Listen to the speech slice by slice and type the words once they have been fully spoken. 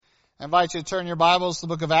I invite you to turn your Bibles to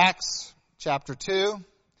the book of Acts, chapter 2.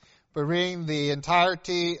 We're reading the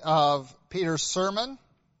entirety of Peter's sermon,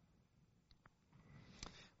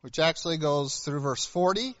 which actually goes through verse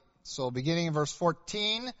 40. So beginning in verse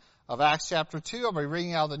 14 of Acts chapter 2, I'll be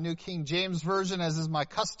reading out of the New King James Version, as is my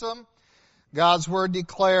custom. God's word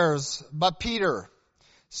declares, "But Peter,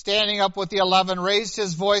 standing up with the 11, raised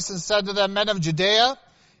his voice and said to them, Men of Judea,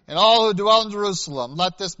 and all who dwell in Jerusalem,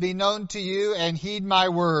 let this be known to you, and heed my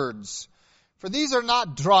words. For these are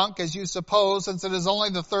not drunk, as you suppose, since it is only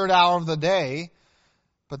the third hour of the day.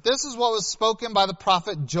 But this is what was spoken by the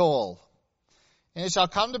prophet Joel. And it shall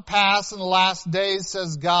come to pass in the last days,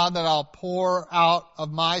 says God, that I'll pour out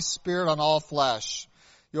of my spirit on all flesh.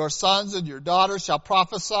 Your sons and your daughters shall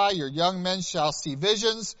prophesy, your young men shall see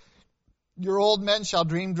visions, your old men shall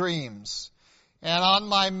dream dreams. And on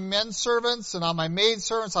my men servants and on my maid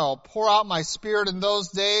servants I will pour out my spirit in those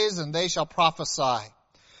days, and they shall prophesy.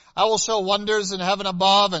 I will show wonders in heaven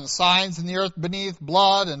above and signs in the earth beneath,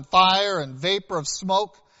 blood and fire and vapor of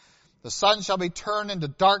smoke. The sun shall be turned into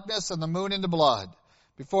darkness and the moon into blood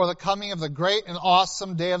before the coming of the great and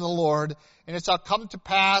awesome day of the Lord. And it shall come to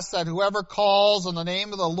pass that whoever calls on the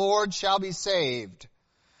name of the Lord shall be saved.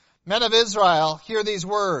 Men of Israel, hear these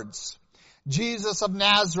words. Jesus of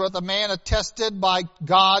Nazareth, a man attested by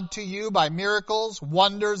God to you by miracles,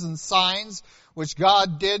 wonders, and signs, which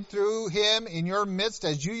God did through him in your midst,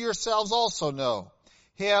 as you yourselves also know.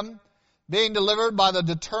 Him, being delivered by the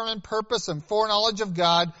determined purpose and foreknowledge of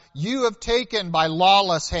God, you have taken by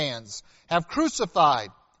lawless hands, have crucified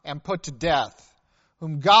and put to death,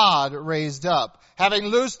 whom God raised up, having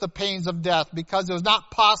loosed the pains of death, because it was not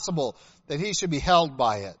possible that he should be held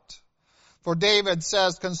by it. For David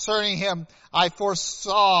says concerning him, I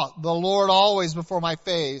foresaw the Lord always before my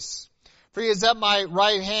face. For he is at my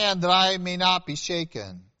right hand that I may not be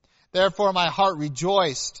shaken. Therefore my heart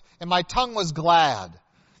rejoiced, and my tongue was glad.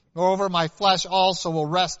 Moreover, my flesh also will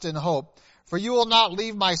rest in hope. For you will not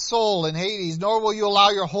leave my soul in Hades, nor will you allow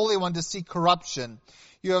your Holy One to see corruption.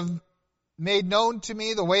 You have made known to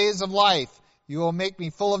me the ways of life. You will make me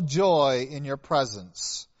full of joy in your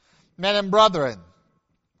presence. Men and brethren,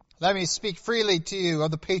 let me speak freely to you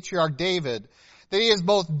of the patriarch David, that he is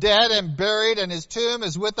both dead and buried, and his tomb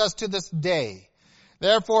is with us to this day.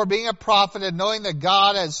 Therefore, being a prophet, and knowing that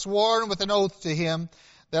God had sworn with an oath to him,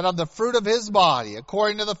 that of the fruit of his body,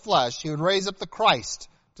 according to the flesh, he would raise up the Christ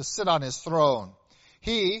to sit on his throne.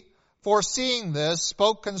 He, foreseeing this,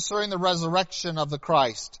 spoke concerning the resurrection of the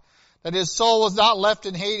Christ, that his soul was not left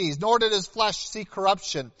in Hades, nor did his flesh see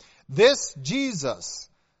corruption. This Jesus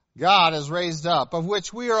God has raised up, of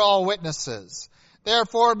which we are all witnesses.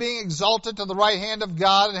 Therefore, being exalted to the right hand of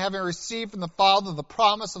God, and having received from the Father the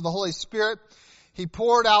promise of the Holy Spirit, he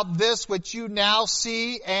poured out this which you now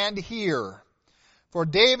see and hear. For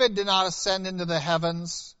David did not ascend into the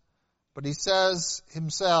heavens, but he says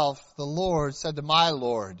himself, the Lord said to my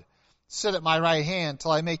Lord, sit at my right hand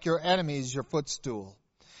till I make your enemies your footstool.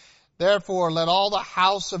 Therefore, let all the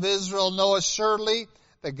house of Israel know assuredly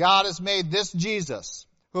that God has made this Jesus,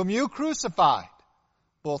 whom you crucified,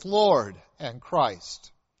 both Lord and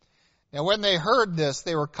Christ. Now when they heard this,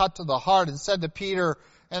 they were cut to the heart, and said to Peter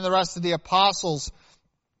and the rest of the apostles,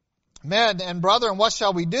 Men and brethren, what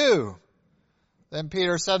shall we do? Then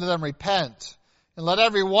Peter said to them, Repent, and let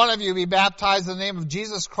every one of you be baptized in the name of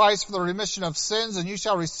Jesus Christ for the remission of sins, and you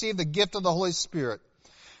shall receive the gift of the Holy Spirit.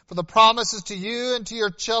 For the promise is to you and to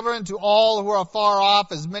your children and to all who are afar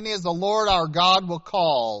off, as many as the Lord our God will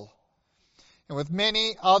call. And with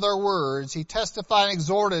many other words, he testified and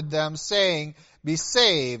exhorted them, saying, Be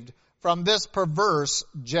saved from this perverse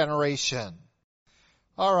generation.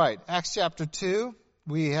 All right, Acts chapter 2.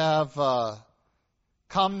 We have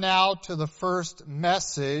come now to the first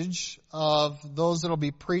message of those that will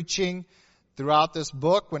be preaching throughout this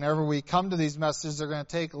book. Whenever we come to these messages, they're going to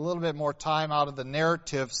take a little bit more time out of the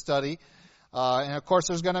narrative study. And of course,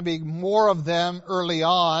 there's going to be more of them early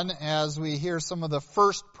on as we hear some of the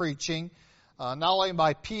first preaching. Not only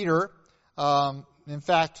by Peter, in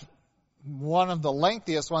fact, one of the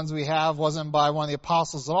lengthiest ones we have wasn't by one of the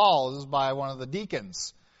apostles at all. It was by one of the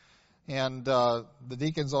deacons. And the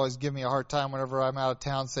deacons always give me a hard time whenever I'm out of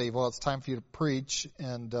town, say, well, it's time for you to preach.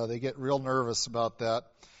 And they get real nervous about that.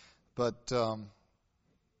 But one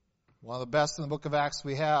of the best in the book of Acts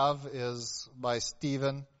we have is by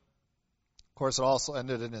Stephen. Of course, it also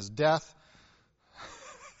ended in his death.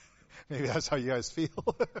 Maybe that's how you guys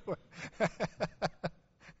feel.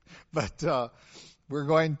 But we're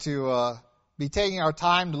going to be taking our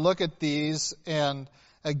time to look at these. And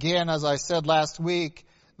again, as I said last week,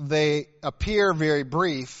 they appear very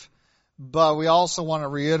brief, But we also want to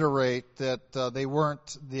reiterate that they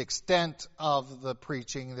weren't the extent of the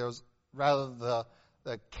preaching. There was rather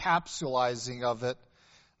the capsulizing of it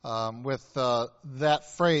with that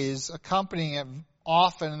phrase accompanying it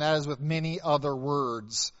often, and that is with many other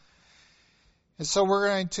words. And so we're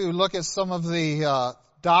going to look at some of the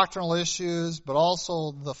doctrinal issues, but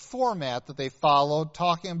also the format that they followed,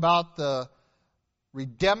 talking about the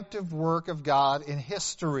redemptive work of God in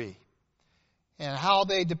history and how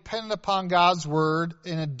they depend upon God's Word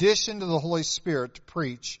in addition to the Holy Spirit to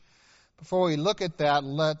preach. Before we look at that,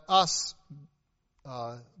 let us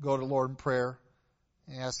go to Lord in prayer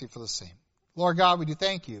and ask you for the same. Lord God, we do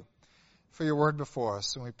thank you for your Word before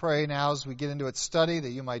us. And we pray now as we get into its study that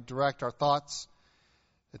you might direct our thoughts,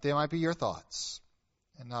 that they might be your thoughts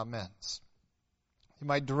and not men's. You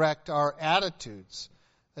might direct our attitudes,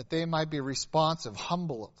 that they might be responsive,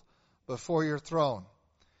 humble before your throne,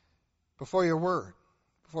 before your Word,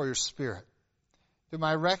 before your Spirit. They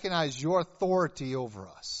might recognize your authority over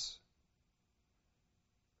us.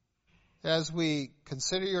 As we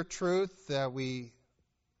consider your truth, that we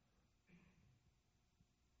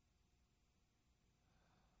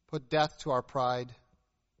put death to our pride,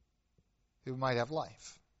 that we might have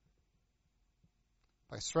life.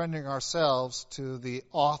 By surrendering ourselves to the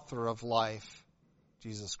author of life,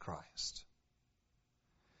 Jesus Christ.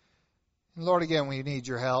 And Lord, again, we need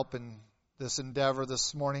your help in this endeavor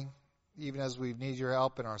this morning, even as we need your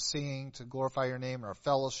help in our singing to glorify your name, in our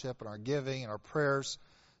fellowship, in our giving, in our prayers.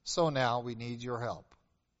 So now we need your help.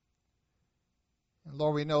 And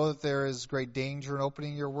Lord, we know that there is great danger in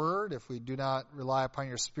opening your word if we do not rely upon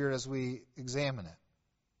your Spirit as we examine it.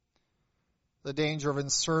 The danger of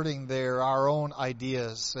inserting there our own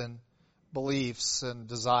ideas and beliefs and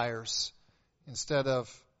desires instead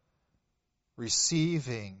of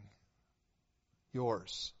receiving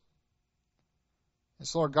yours. And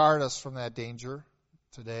so, Lord, guard us from that danger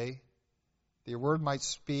today. That your word might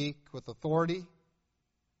speak with authority,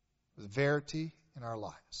 with verity in our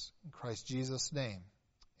lives. In Christ Jesus' name,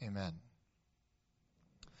 amen.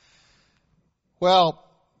 Well,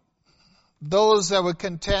 those that would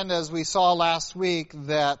contend, as we saw last week,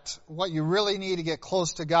 that what you really need to get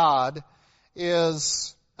close to God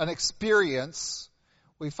is an experience,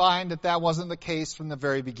 we find that that wasn't the case from the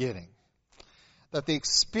very beginning. That the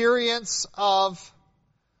experience of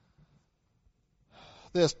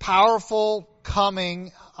this powerful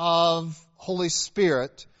coming of Holy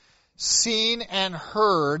Spirit, seen and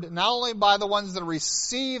heard, not only by the ones that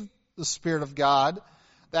received the Spirit of God,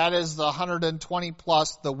 that is the 120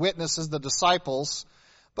 plus, the witnesses, the disciples,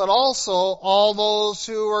 but also all those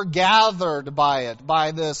who were gathered by it,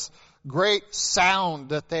 by this great sound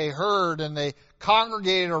that they heard, and they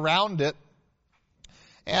congregated around it.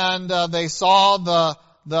 And they saw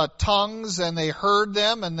the tongues, and they heard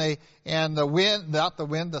them, and the wind, not the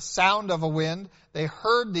wind, the sound of a wind. They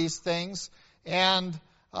heard these things, and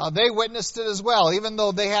they witnessed it as well. Even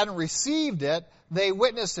though they hadn't received it, they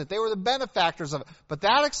witnessed it. They were the benefactors of it. But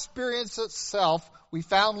that experience itself, we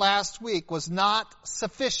found last week, was not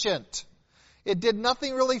sufficient. It did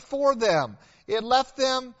nothing really for them. It left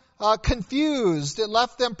them confused. It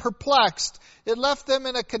left them perplexed. It left them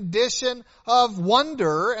in a condition of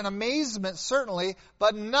wonder and amazement, certainly,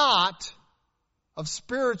 but not of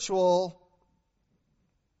spiritual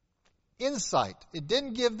insight. It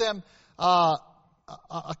didn't give them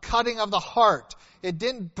a cutting of the heart. It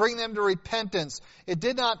didn't bring them to repentance. It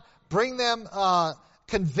did not bring them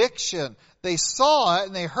conviction. They saw it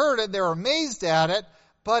and they heard it. They were amazed at it,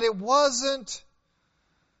 but it wasn't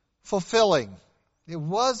fulfilling. It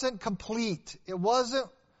wasn't complete. It wasn't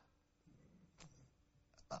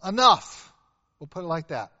enough. We'll put it like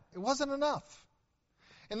that. It wasn't enough.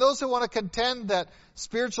 And those who want to contend that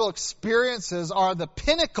spiritual experiences are the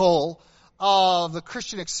pinnacle of the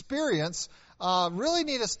Christian experience really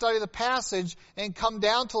need to study the passage and come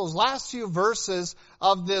down to those last few verses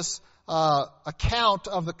of this account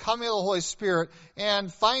of the coming of the Holy Spirit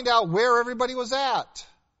and find out where everybody was at.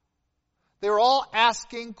 They were all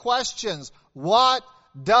asking questions. What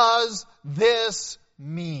does this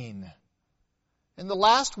mean? And the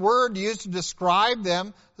last word used to describe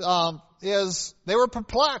them is they were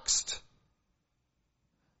perplexed.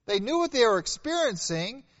 They knew what they were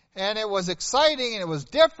experiencing, and it was exciting, and it was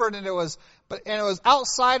different, and it was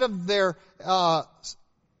outside of their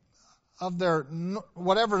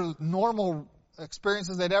whatever normal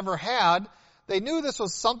experiences they'd ever had. They knew this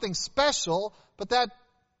was something special, but that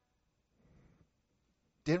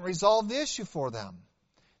didn't resolve the issue for them.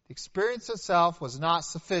 The experience itself was not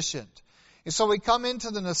sufficient. And so we come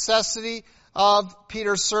into the necessity of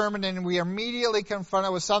Peter's sermon, and we are immediately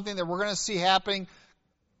confronted with something that we're going to see happening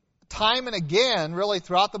time and again, really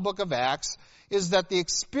throughout the book of Acts, is that the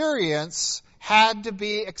experience had to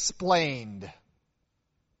be explained.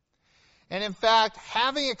 And in fact,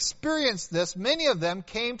 having experienced this, many of them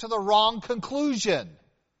came to the wrong conclusion.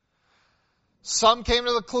 Some came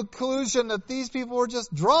to the conclusion that these people were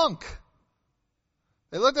just drunk.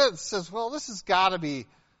 They looked at it and said, well, this has got to be,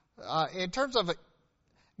 in terms of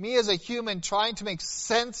me as a human trying to make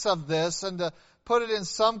sense of this and to put it in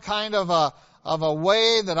some kind of a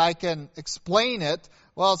way that I can explain it,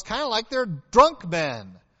 well, it's kind of like they're drunk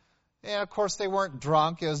men. And of course they weren't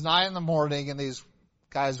drunk. It was 9 a.m. and these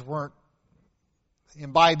guys weren't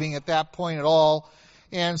imbibing at that point at all.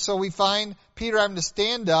 And so we find Peter having to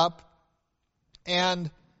stand up and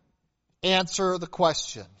answer the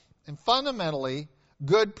question. And fundamentally,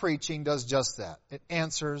 good preaching does just that. It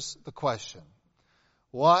answers the question.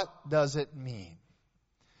 What does it mean?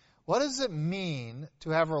 What does it mean to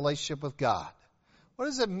have a relationship with God? What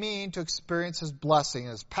does it mean to experience His blessing,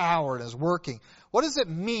 His power, and His working? What does it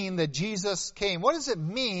mean that Jesus came? What does it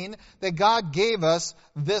mean that God gave us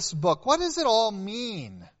this book? What does it all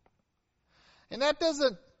mean? And that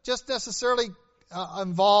doesn't just necessarily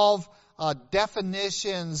involve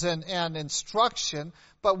definitions and instruction,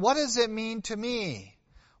 but what does it mean to me?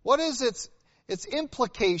 What is its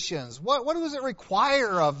implications? What does it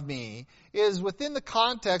require of me is within the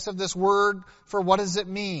context of this word for what does it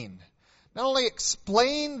mean. Not only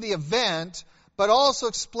explain the event, but also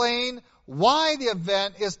explain why the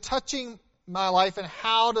event is touching my life and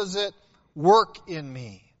how does it work in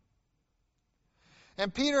me.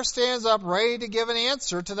 And Peter stands up ready to give an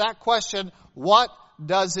answer to that question, what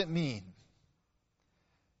does it mean?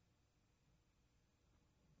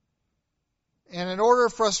 And in order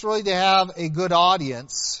for us really to have a good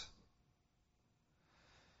audience,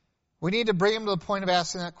 we need to bring them to the point of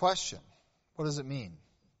asking that question. What does it mean?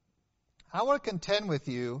 I want to contend with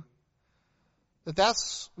you that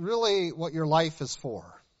that's really what your life is for.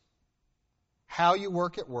 How you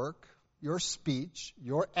work at work, your speech,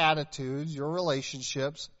 your attitudes, your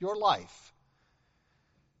relationships, your life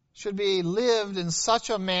should be lived in such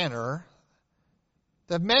a manner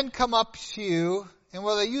that men come up to you, and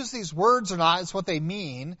whether they use these words or not, it's what they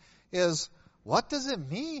mean, is, what does it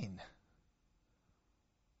mean?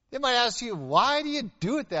 They might ask you, why do you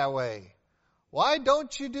do it that way? Why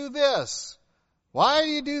don't you do this? Why do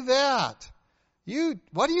you do that?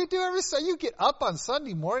 What do you do every Sunday? You get up on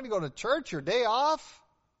Sunday morning to go to church, your day off?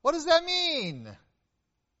 What does that mean?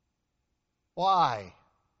 Why?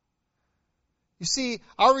 You see,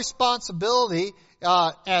 our responsibility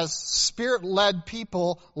as Spirit-led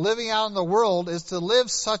people living out in the world is to live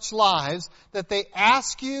such lives that they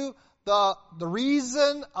ask you the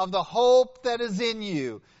reason of the hope that is in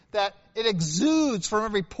you, that it exudes from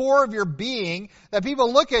every pore of your being, that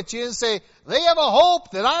people look at you and say, they have a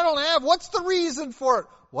hope that I don't have. What's the reason for it?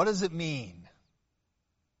 What does it mean?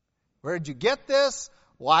 Where did you get this?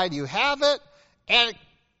 Why do you have it? And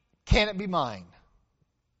can it be mine?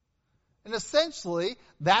 And essentially,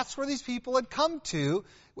 that's where these people had come to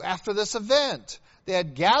after this event. They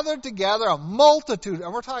had gathered together a multitude,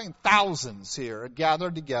 and we're talking thousands here, had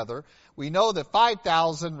gathered together. We know that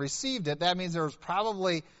 5,000 received it. That means there was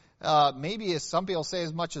probably, maybe as some people say,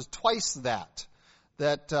 as much as twice that.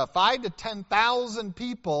 That 5,000 to 10,000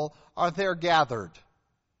 people are there gathered.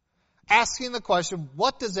 Asking the question,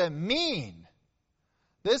 what does it mean?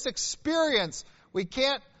 This experience, we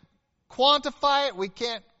can't quantify it, we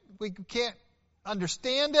can't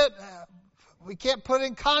understand it, we can't put it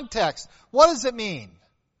in context. What does it mean?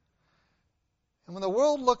 And when the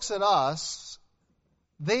world looks at us,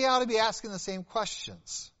 they ought to be asking the same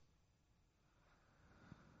questions.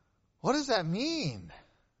 What does that mean?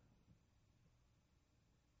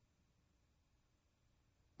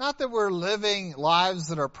 Not that we're living lives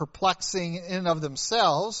that are perplexing in and of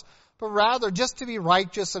themselves, but rather just to be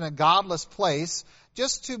righteous in a godless place,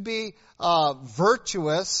 just to be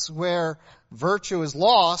virtuous where virtue is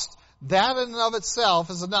lost, that in and of itself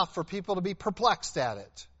is enough for people to be perplexed at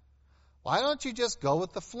it. Why don't you just go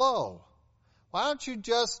with the flow? Why don't you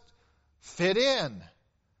just fit in?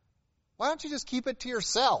 Why don't you just keep it to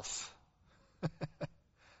yourself?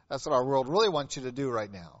 That's what our world really wants you to do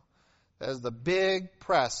right now. As the big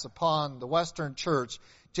press upon the Western church,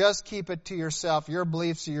 just keep it to yourself. Your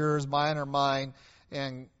beliefs are yours, mine are mine,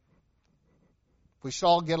 and we should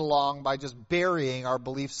all get along by just burying our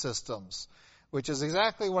belief systems, which is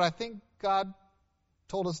exactly what I think God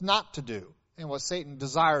told us not to do, and what Satan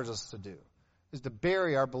desires us to do, is to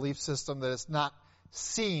bury our belief system that is not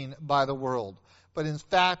seen by the world. But in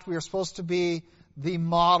fact, we are supposed to be the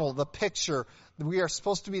model, the picture, We are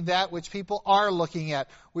supposed to be that which people are looking at.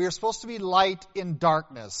 We are supposed to be light in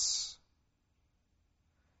darkness.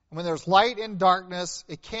 And when there's light in darkness,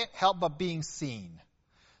 it can't help but being seen.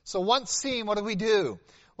 So once seen, what do?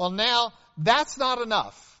 Well, now, that's not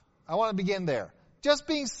enough. I want to begin there. Just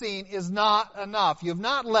being seen is not enough. You have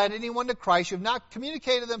not led anyone to Christ. You have not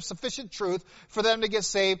communicated to them sufficient truth for them to get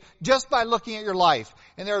saved just by looking at your life.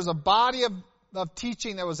 And there was a body of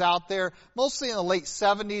teaching that was out there, mostly in the late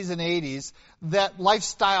 70s and 80s, that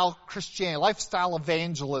lifestyle Christianity, lifestyle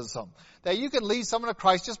evangelism, that you can lead someone to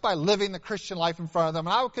Christ just by living the Christian life in front of them.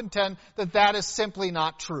 And I would contend that that is simply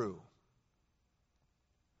not true.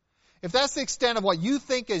 If that's the extent of what you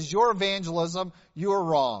think is your evangelism, you're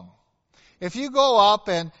wrong. If you go up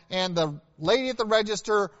and the lady at the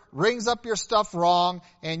register rings up your stuff wrong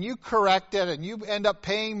and you correct it and you end up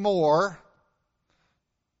paying more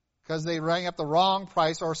because they rang up the wrong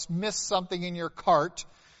price or missed something in your cart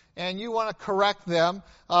and you want to correct them,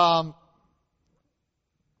 and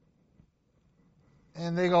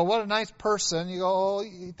they go, what a nice person. You go, oh,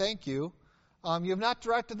 thank you. You have not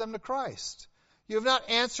directed them to Christ. You have not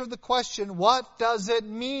answered the question, what does it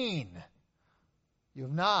mean? You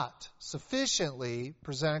have not sufficiently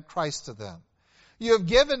presented Christ to them. You have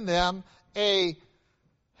given them a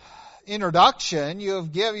introduction.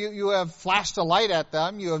 You have flashed a light at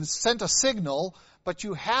them. You have sent a signal, but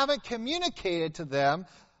you haven't communicated to them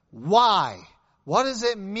why. What does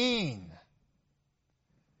it mean?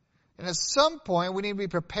 And at some point, we need to be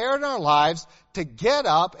prepared in our lives to get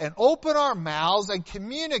up and open our mouths and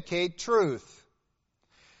communicate truth.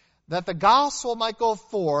 That the gospel might go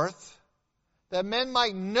forth, that men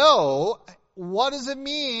might know, what does it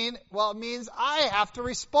mean? Well, it means I have to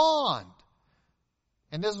respond.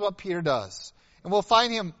 And this is what Peter does. And we'll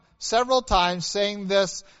find him several times saying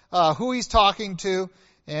this, who he's talking to.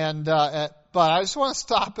 But I just want to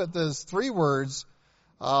stop at those three words,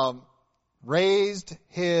 raised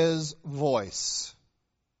his voice.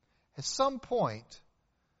 At some point,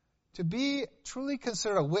 to be truly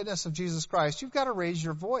considered a witness of Jesus Christ, you've got to raise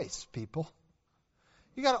your voice, people.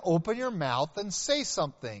 You've got to open your mouth and say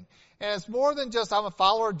something. And it's more than just, I'm a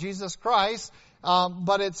follower of Jesus Christ,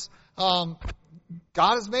 but it's, God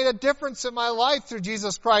has made a difference in my life through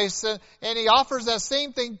Jesus Christ, and He offers that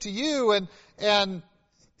same thing to you, and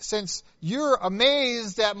since you're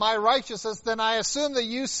amazed at my righteousness, then I assume that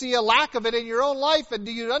you see a lack of it in your own life. And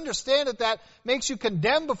do you understand that makes you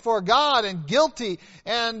condemned before God and guilty?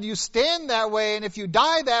 And you stand that way, and if you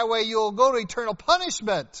die that way, you'll go to eternal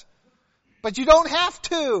punishment. But you don't have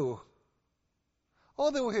to. Oh,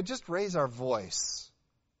 then we could just raise our voice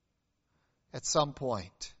at some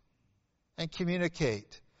point and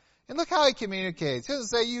communicate. And look how he communicates. He doesn't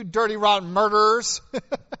say, you dirty, rotten murderers.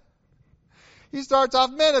 He starts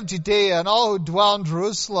off, men of Judea and all who dwell in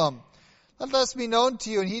Jerusalem. Let this be known to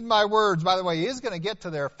you and heed my words. By the way, he is going to get to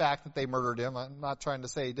their fact that they murdered him. I'm not trying to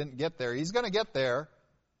say he didn't get there. He's going to get there.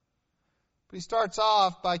 But he starts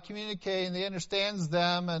off by communicating. He understands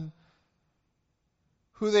them and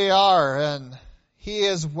who they are. And he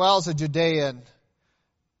as well as a Judean.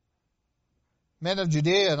 Men of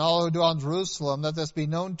Judea and all who dwell in Jerusalem, let this be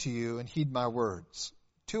known to you and heed my words.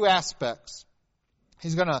 Two aspects.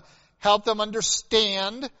 He's going to help them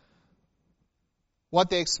understand what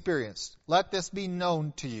they experienced. Let this be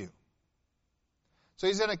known to you. So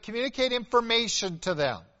he's going to communicate information to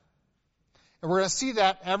them. And we're going to see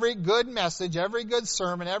that every good message, every good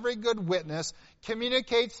sermon, every good witness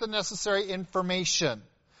communicates the necessary information.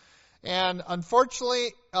 And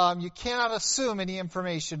unfortunately, you cannot assume any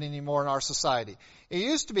information anymore in our society. It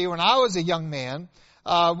used to be when I was a young man,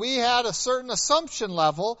 we had a certain assumption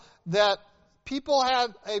level that people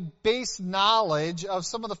had a base knowledge of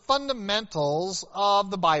some of the fundamentals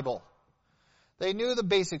of the Bible. They knew the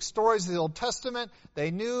basic stories of the Old Testament.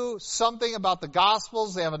 They knew something about the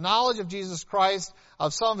Gospels. They have a knowledge of Jesus Christ,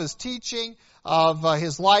 of some of His teaching, of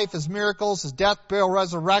His life, His miracles, His death, burial,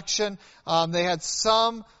 resurrection. They had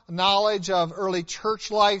some knowledge of early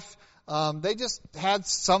church life. They just had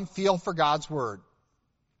some feel for God's Word.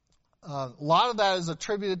 A lot of that is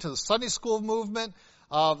attributed to the Sunday school movement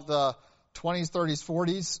of the 20s, 30s,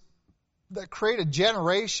 40s, that created a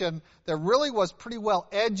generation that really was pretty well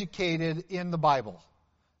educated in the Bible.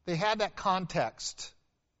 They had that context.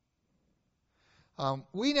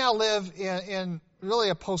 We now live in really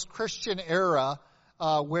a post-Christian era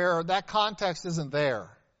where that context isn't there.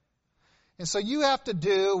 And so you have to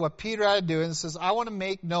do what Peter had to do, and says, I want to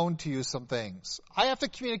make known to you some things. I have to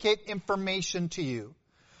communicate information to you.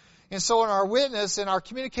 And so in our witness, in our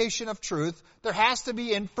communication of truth, there has to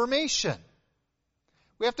be information.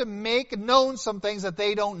 We have to make known some things that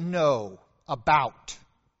they don't know about.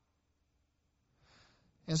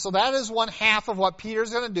 And so that is one half of what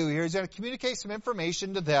Peter's going to do here. He's going to communicate some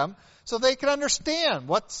information to them so they can understand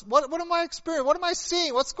what am I experiencing? What am I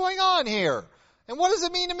seeing? What's going on here? And what does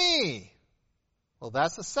it mean to me? Well,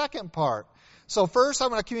 that's the second part. So first I'm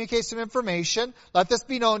going to communicate some information. Let this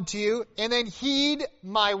be known to you. And then heed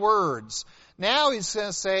my words. Now he's going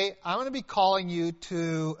to say, I'm going to be calling you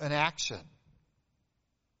to an action.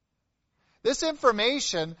 This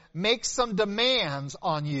information makes some demands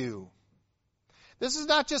on you. This is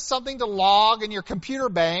not just something to log in your computer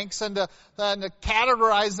banks and to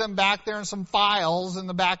categorize them back there in some files in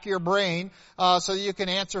the back of your brain so that you can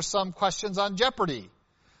answer some questions on Jeopardy.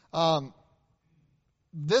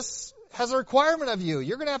 This has a requirement of you.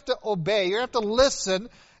 You're going to have to obey. You're going to have to listen,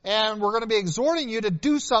 and we're going to be exhorting you to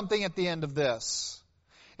do something at the end of this.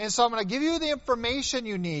 And so I'm going to give you the information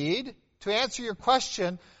you need to answer your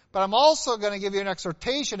question, but I'm also going to give you an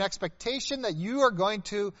expectation that you are going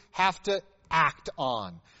to have to act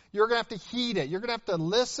on. You're going to have to heed it. You're going to have to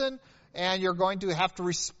listen, and you're going to have to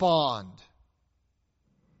respond.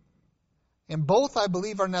 And both, I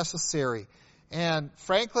believe, are necessary. And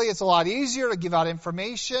frankly, it's a lot easier to give out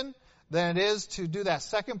information than it is to do that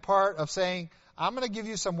second part of saying, I'm going to give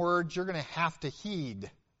you some words you're going to have to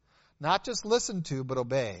heed. Not just listen to, but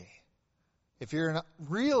obey. If you're going to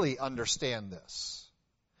really understand this.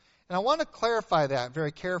 And I want to clarify that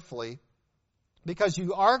very carefully, because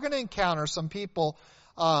you are going to encounter some people,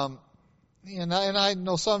 and I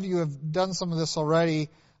know some of you have done some of this already,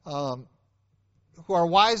 who are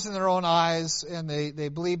wise in their own eyes, and they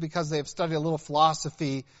believe because they've studied a little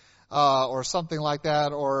philosophy or something like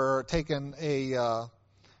that, or taken a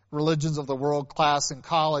religions of the world class in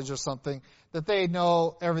college or something, that they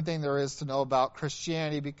know everything there is to know about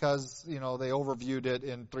Christianity because, they overviewed it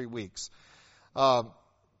in 3 weeks. And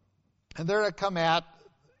they're going to come at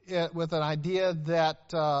it with an idea that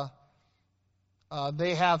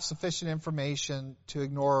they have sufficient information to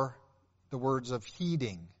ignore the words of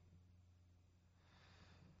heeding.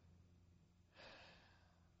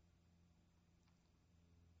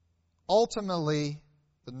 Ultimately,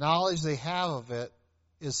 the knowledge they have of it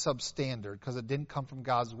is substandard because it didn't come from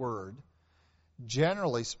God's Word.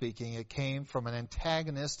 Generally speaking, it came from an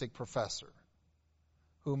antagonistic professor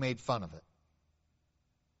who made fun of it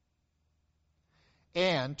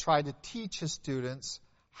and tried to teach his students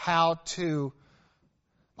how to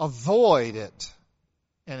avoid it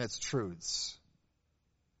and its truths.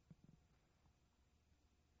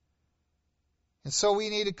 And so we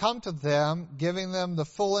need to come to them, giving them the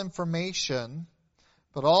full information,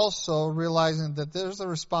 but also realizing that there's a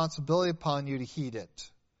responsibility upon you to heed it,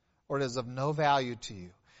 or it is of no value to you.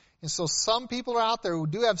 And so some people are out there who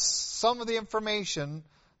do have some of the information.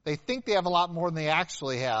 They think they have a lot more than they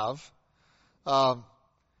actually have. And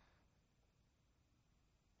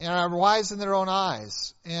are wise in their own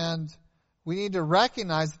eyes. And we need to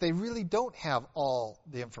recognize that they really don't have all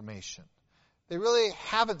the information. They really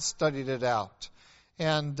haven't studied it out.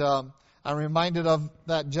 And I'm reminded of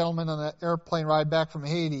that gentleman on that airplane ride back from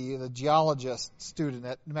Haiti, the geologist student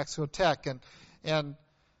at New Mexico Tech, and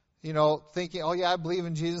thinking, oh yeah, I believe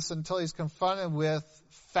in Jesus, until he's confronted with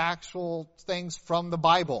factual things from the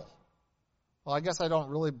Bible. Well, I guess I don't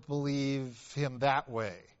really believe him that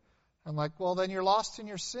way. I'm like, well, then you're lost in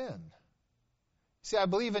your sin. See, I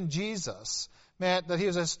believe in Jesus, meant that he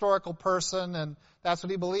was a historical person and that's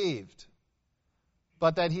what he believed.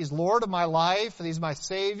 But that he's Lord of my life, that he's my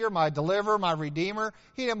Savior, my deliverer, my Redeemer,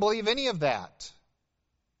 he didn't believe any of that.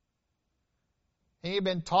 And he'd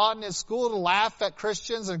been taught in his school to laugh at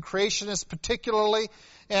Christians and creationists particularly,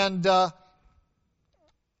 and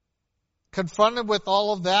confronted with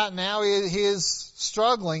all of that, now he is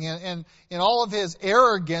struggling, and in all of his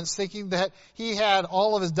arrogance, thinking that he had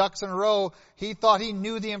all of his ducks in a row, he thought he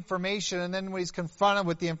knew the information, and then when he's confronted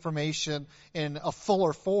with the information in a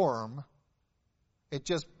fuller form, it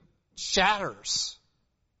just shatters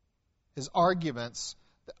his arguments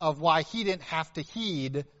of why he didn't have to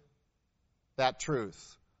heed that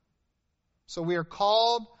truth. So we are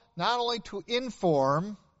called not only to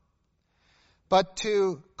inform, but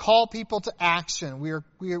to call people to action. We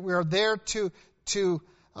are there to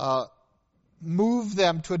move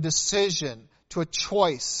them to a decision, to a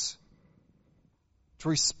choice, to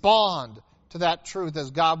respond to that truth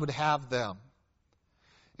as God would have them.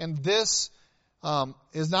 And this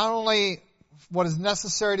is not only what is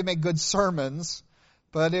necessary to make good sermons,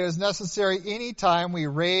 but it is necessary any time we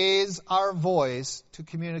raise our voice to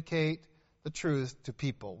communicate the truth to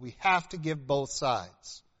people. We have to give both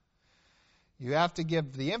sides. You have to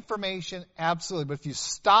give the information, absolutely. But if you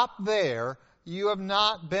stop there, you have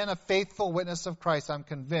not been a faithful witness of Christ, I'm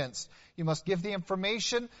convinced. You must give the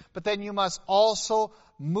information, but then you must also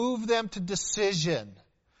move them to decision.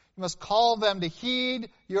 You must call them to heed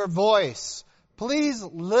your voice. Please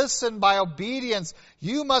listen by obedience.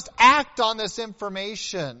 You must act on this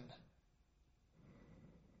information.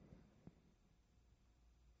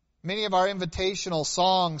 Many of our invitational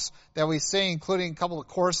songs that we sing, including a couple of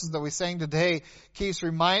courses that we sang today, keeps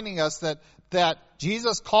reminding us that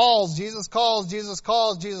Jesus calls, Jesus calls, Jesus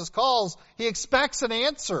calls, Jesus calls. He expects an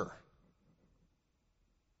answer.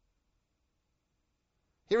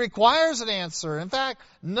 He requires an answer. In fact,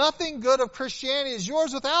 nothing good of Christianity is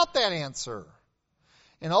yours without that answer.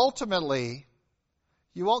 And ultimately,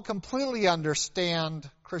 you won't completely understand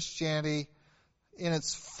Christianity in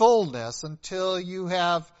its fullness until you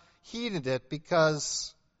have heeded it,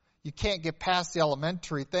 because you can't get past the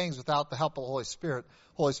elementary things without the help of the Holy Spirit.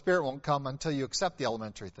 Holy Spirit won't come until you accept the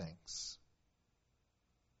elementary things.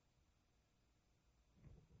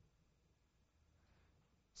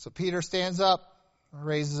 So Peter stands up,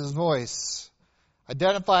 raises his voice,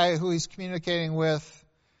 identify who he's communicating with,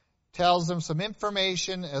 tells them some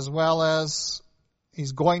information, as well as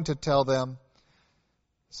he's going to tell them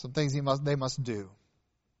some things they must do.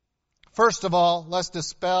 First of all, let's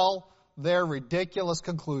dispel their ridiculous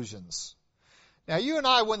conclusions. Now, you and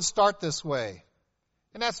I wouldn't start this way,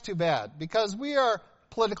 and that's too bad, because we are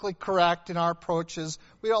politically correct in our approaches.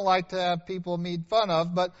 We don't like to have people made fun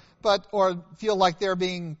of, or feel like they're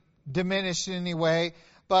being diminished in any way.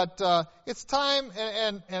 But it's time,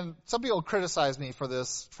 and some people criticize me for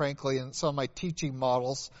this, frankly, in some of my teaching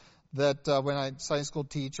models, that when I Sunday school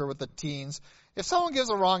teach or with the teens, if someone gives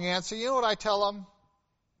a wrong answer, you know what I tell them?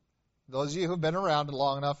 Those of you who've been around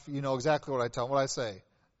long enough, you know exactly what I tell them. What I say?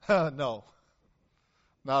 No,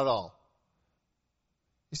 not at all.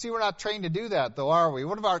 You see, we're not trained to do that, though, are we?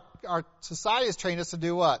 What if our society has trained us to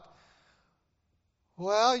do what?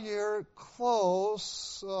 Well, you're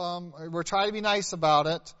close. We're trying to be nice about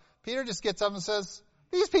it. Peter just gets up and says,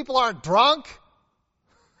 these people aren't drunk.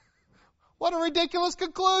 What a ridiculous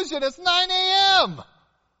conclusion. It's 9 a.m.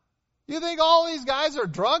 You think all these guys are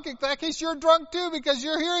drunk? In that case, you're drunk too, because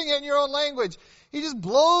you're hearing it in your own language. He just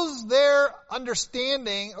blows their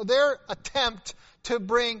understanding, or their attempt to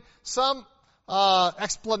bring some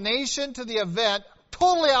explanation to the event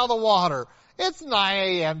totally out of the water. It's 9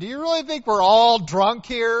 a.m. Do you really think we're all drunk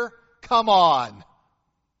here? Come on.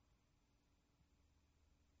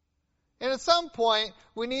 And at some point,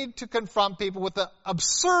 we need to confront people with the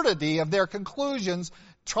absurdity of their conclusions,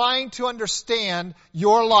 trying to understand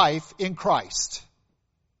your life in Christ.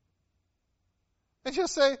 And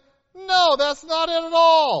just say, no, that's not it at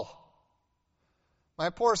all.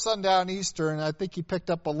 My poor son down Eastern, I think he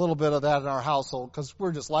picked up a little bit of that in our household, because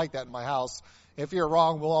we're just like that in my house. If you're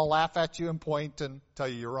wrong, we'll all laugh at you and point and tell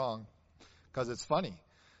you you're wrong, because it's funny.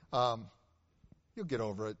 You'll get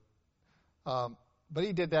over it. But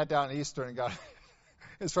he did that down in Eastern and got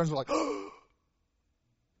his friends were like, oh,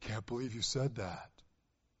 can't believe you said that.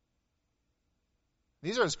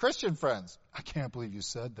 These are his Christian friends. I can't believe you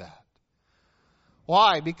said that.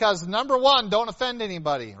 Why? Because number one, don't offend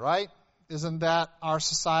anybody, right? Isn't that our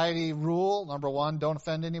society rule? Number one, don't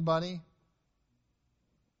offend anybody.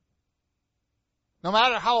 No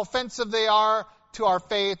matter how offensive they are to our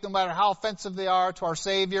faith, no matter how offensive they are to our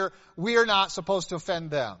Savior, we are not supposed to offend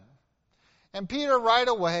them. And Peter right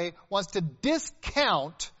away wants to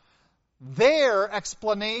discount their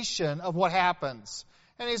explanation of what happens.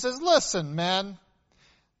 And he says, listen, men,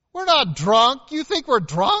 we're not drunk. You think we're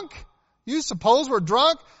drunk? You suppose we're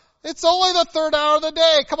drunk? It's only the third hour of the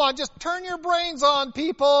day. Come on, just turn your brains on,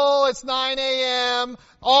 people. It's 9 a.m.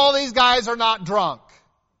 All these guys are not drunk.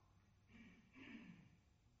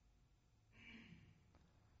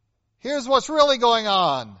 Here's what's really going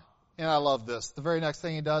on. And I love this. The very next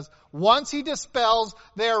thing he does, once he dispels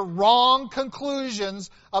their wrong conclusions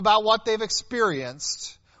about what they've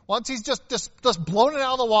experienced, once he's just blown it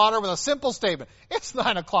out of the water with a simple statement, it's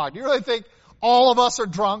 9 o'clock. Do you really think all of us are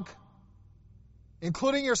drunk?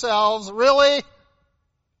 Including yourselves? Really?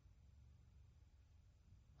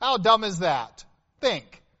 How dumb is that?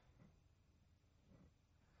 Think.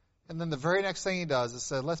 And then the very next thing he does is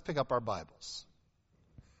say, let's pick up our Bibles.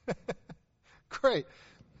 Great.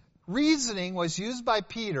 Reasoning was used by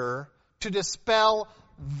Peter to dispel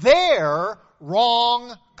their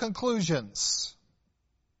wrong conclusions.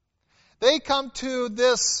 They come to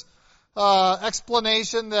this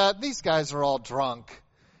explanation that these guys are all drunk.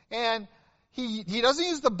 And he doesn't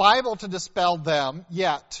use the Bible to dispel them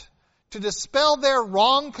yet. To dispel their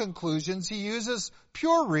wrong conclusions, he uses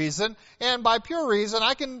pure reason. And by pure reason,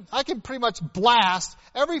 I can pretty much blast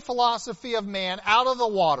every philosophy of man out of the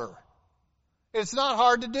water. It's not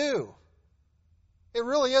hard to do. It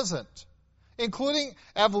really isn't. including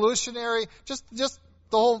evolutionary, just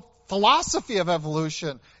the whole philosophy of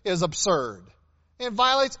evolution is absurd. It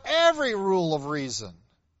violates every rule of reason.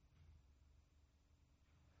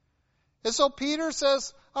 And so Peter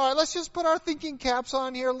says, all right, let's just put our thinking caps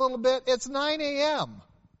on here a little bit. It's 9 a.m.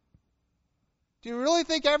 Do you really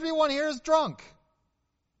think everyone here is drunk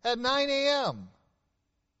at 9 a.m.?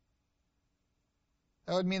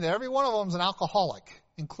 That would mean that every one of them is an alcoholic,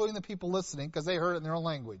 including the people listening, because they heard it in their own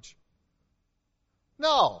language.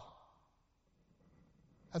 No.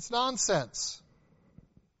 That's nonsense.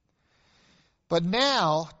 But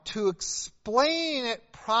now, to explain it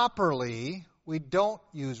properly, we don't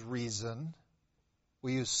use reason.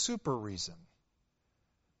 We use super reason.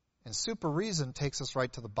 And super reason takes us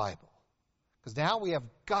right to the Bible. Because now we have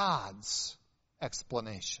God's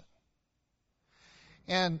explanation.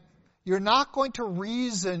 And you're not going to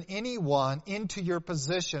reason anyone into your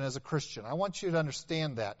position as a Christian. I want you to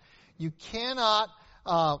understand that. You cannot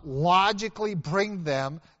logically bring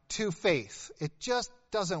them to faith. It just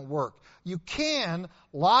doesn't work. You can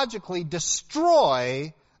logically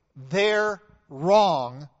destroy their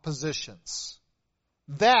wrong positions.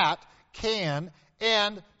 That can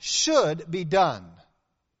and should be done.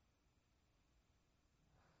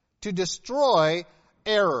 To destroy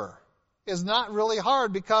error is not really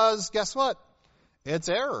hard because, guess what? It's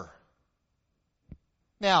error.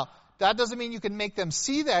 Now, that doesn't mean you can make them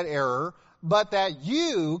see that error, but that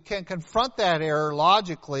you can confront that error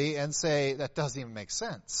logically and say, that doesn't even make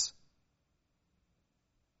sense.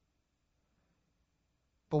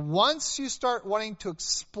 But once you start wanting to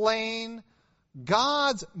explain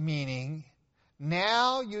God's meaning,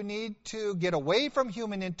 now you need to get away from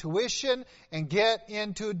human intuition and get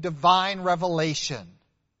into divine revelation.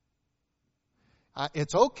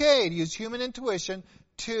 It's okay to use human intuition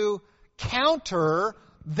to counter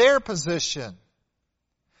their position.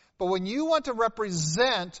 But when you want to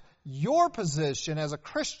represent your position as a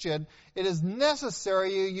Christian, it is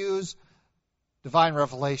necessary you use divine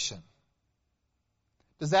revelation.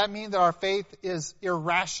 Does that mean that our faith is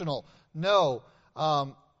irrational? No.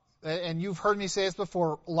 And you've heard me say this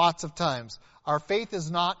before lots of times. Our faith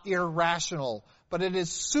is not irrational, but it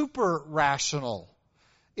is super rational.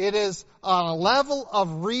 It is on a level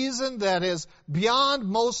of reason that is beyond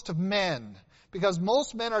most men, because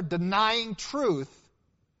most men are denying truth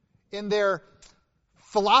in their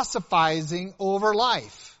philosophizing over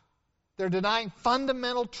life. They're denying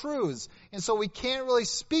fundamental truths. And so we can't really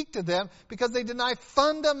speak to them because they deny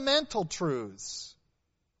fundamental truths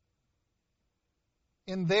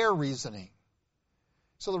in their reasoning.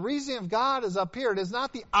 So the reasoning of God is up here. It is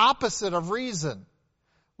not the opposite of reason.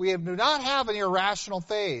 We do not have an irrational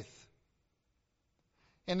faith.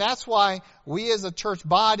 And that's why we as a church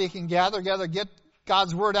body can gather together, get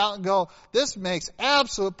God's Word out and go, this makes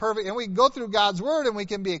absolute perfect. And we can go through God's Word and we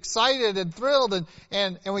can be excited and thrilled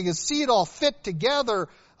and we can see it all fit together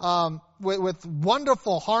with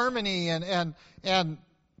wonderful harmony and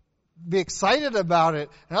be excited about it.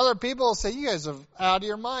 And other people will say, you guys are out of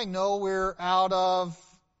your mind. No, we're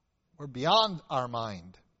beyond our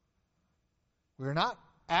mind. We're not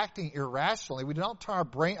acting irrationally. We don't turn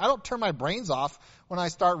I don't turn my brains off when I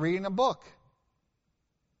start reading a book.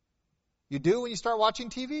 You do when you start watching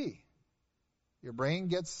TV. Your brain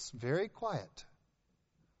gets very quiet.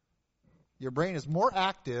 Your brain is more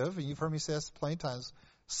active, and you've heard me say this plenty of times,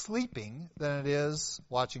 sleeping than it is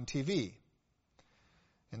watching TV.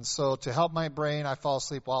 And so to help my brain, I fall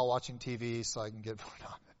asleep while watching TV so I can get more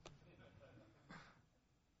on it.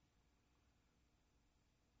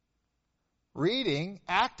 Reading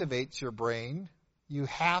activates your brain. You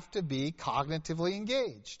have to be cognitively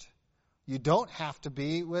engaged. You don't have to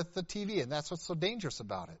be with the TV, and that's what's so dangerous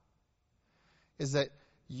about it, is that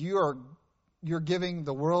you're giving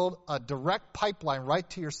the world a direct pipeline right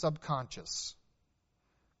to your subconscious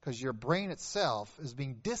because your brain itself is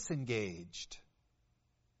being disengaged.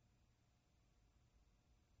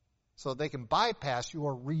 So they can bypass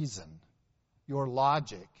your reason, your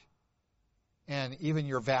logic, and even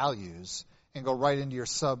your values and go right into your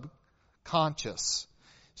subconscious.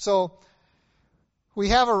 So we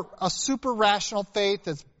have a super rational faith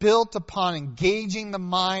that's built upon engaging the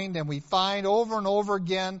mind, and we find over and over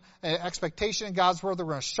again an expectation in God's Word that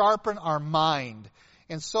we're going to sharpen our mind.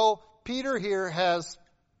 And so Peter here has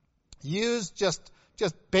used just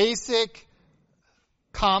basic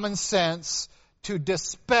common sense to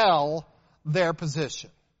dispel their position,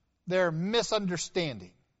 their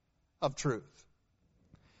misunderstanding of truth.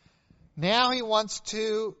 Now he wants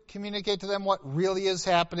to communicate to them what really is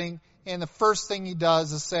happening. And the first thing he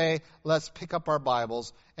does is say, let's pick up our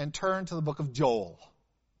Bibles and turn to the book of Joel.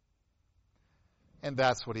 And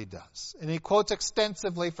that's what he does. And he quotes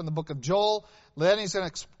extensively from the book of Joel. Then he's going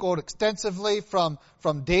to quote extensively from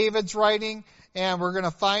David's writing. And we're going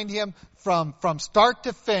to find him from start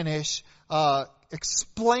to finish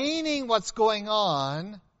explaining what's going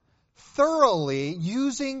on thoroughly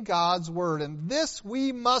using God's Word. And this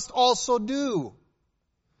we must also do.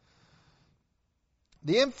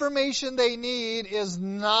 The information they need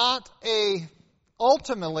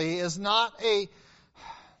ultimately is not a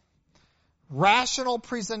rational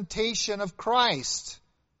presentation of Christ.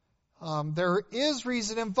 There is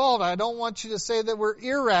reason involved. I don't want you to say that we're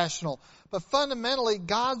irrational. But fundamentally,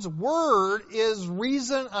 God's Word is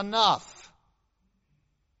reason enough.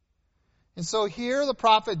 And so here the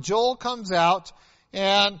prophet Joel comes out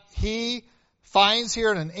and he finds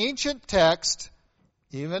here in an ancient text,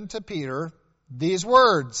 even to Peter, these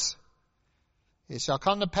words. It shall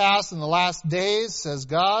come to pass in the last days, says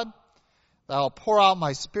God, that I will pour out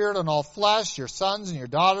my Spirit on all flesh. Your sons and your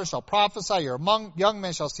daughters shall prophesy. Your young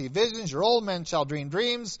men shall see visions. Your old men shall dream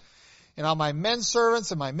dreams. And on my men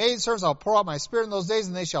servants and my maidservants I will pour out my Spirit in those days,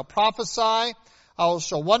 and they shall prophesy. I will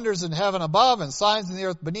show wonders in heaven above and signs in the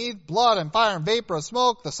earth beneath, blood and fire and vapor of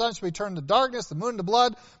smoke. The sun shall be turned to darkness, the moon to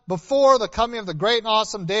blood, before the coming of the great and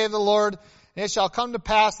awesome day of the Lord. And it shall come to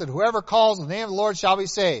pass that whoever calls on the name of the Lord shall be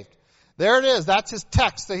saved. There it is. That's his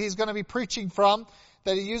text that he's going to be preaching from,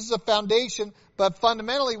 that he uses a foundation. But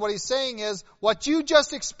fundamentally what he's saying is, what you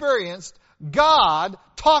just experienced, God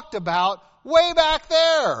talked about way back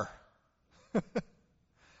there.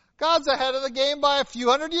 God's ahead of the game by a few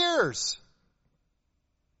hundred years.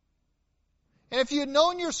 And if you'd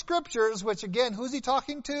known your scriptures, which again, who's he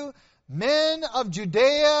talking to? Men of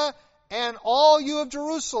Judea and all you of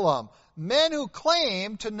Jerusalem. Men who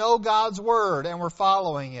claim to know God's Word and were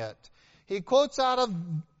following it. He quotes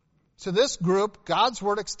to this group God's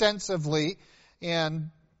Word extensively.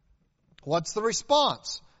 And what's the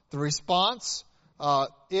response? The response,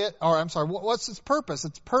 what's its purpose?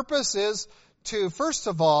 Its purpose is to, first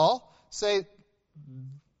of all, say,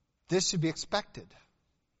 this should be expected.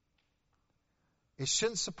 It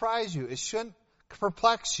shouldn't surprise you. It shouldn't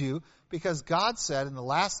perplex you, because God said in the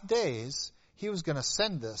last days He was going to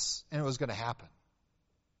send this and it was going to happen.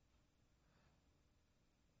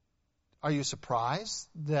 Are you surprised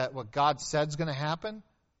that what God said is going to happen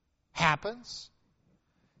happens?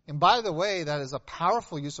 And by the way, that is a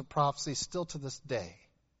powerful use of prophecy still to this day.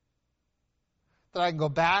 That I can go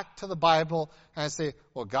back to the Bible and I say,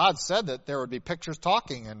 well, God said that there would be pictures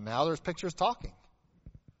talking, and now there's pictures talking.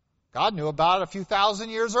 God knew about it a few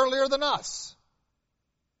thousand years earlier than us.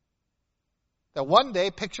 That one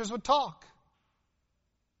day pictures would talk.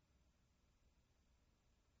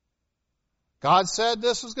 God said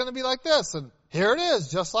this was going to be like this, and here it is,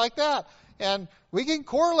 just like that. And we can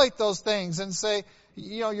correlate those things and say,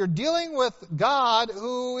 you're dealing with God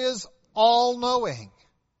who is all-knowing.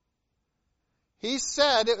 He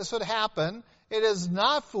said this would happen. It is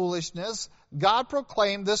not foolishness. God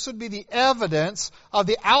proclaimed this would be the evidence of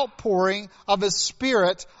the outpouring of His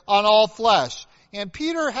Spirit on all flesh. And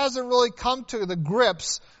Peter hasn't really come to the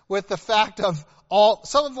grips with the fact of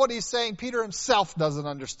some of what he's saying Peter himself doesn't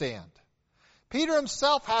understand. Peter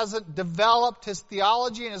himself hasn't developed his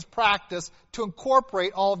theology and his practice to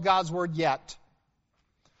incorporate all of God's Word yet.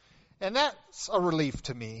 And that's a relief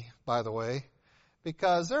to me, by the way,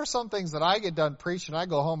 because there are some things that I get done preaching, I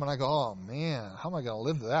go home and I go, oh man, how am I going to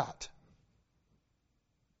live that?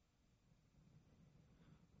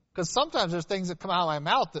 Because sometimes there's things that come out of my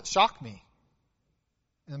mouth that shock me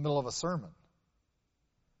in the middle of a sermon.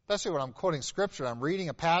 Especially when I'm quoting Scripture. I'm reading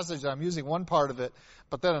a passage and I'm using one part of it,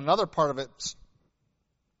 but then another part of it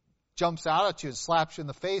jumps out at you and slaps you in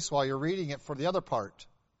the face while you're reading it for the other part.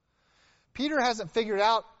 Peter hasn't figured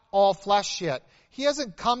out all flesh yet. He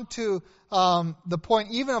hasn't come to the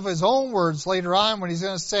point even of his own words later on when he's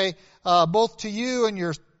going to say, both to you and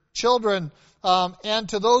your children and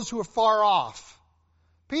to those who are far off.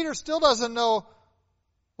 Peter still doesn't know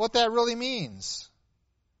what that really means.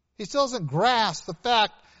 He still doesn't grasp the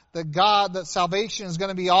fact that salvation is going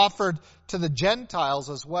to be offered to the Gentiles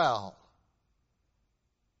as well.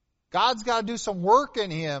 God's got to do some work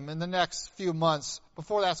in him in the next few months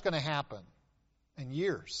before that's going to happen. And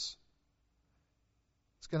years.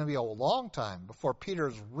 It's going to be a long time before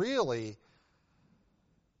Peter really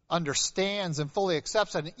understands and fully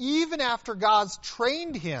accepts it. And even after God's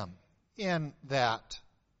trained him in that,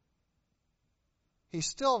 he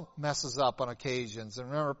still messes up on occasions. And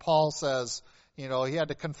remember, Paul says, he had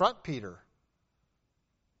to confront Peter.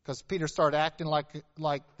 Because Peter started acting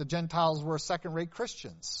like the Gentiles were second-rate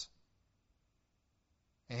Christians.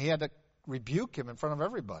 And he had to rebuke him in front of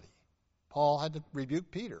everybody. Paul had to rebuke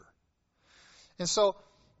Peter. And so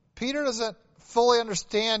Peter doesn't fully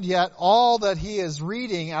understand yet all that he is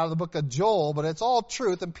reading out of the book of Joel, but it's all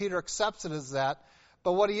truth, and Peter accepts it as that.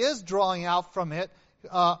 But what he is drawing out from it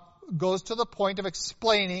goes to the point of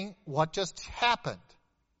explaining what just happened.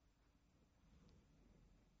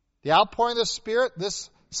 The outpouring of the Spirit, this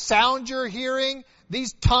sound you're hearing,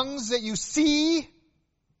 these tongues that you see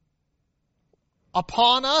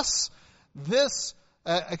upon us, this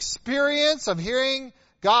experience of hearing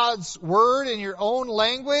God's Word in your own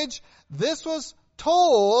language, this was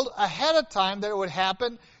told ahead of time that it would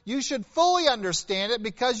happen. You should fully understand it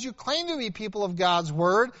because you claim to be people of God's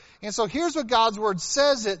Word. And so here's what God's Word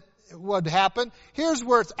says it would happen. Here's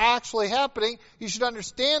where it's actually happening. You should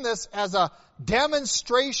understand this as a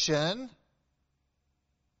demonstration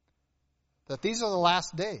that these are the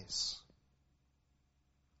last days.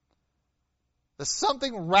 That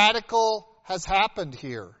something radical has happened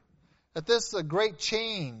here. That this is a great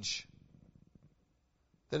change.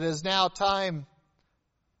 That it is now time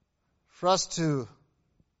for us to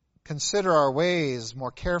consider our ways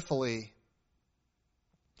more carefully.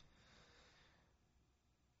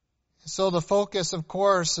 So the focus, of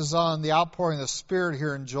course, is on the outpouring of the Spirit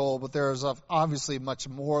here in Joel, but there is obviously much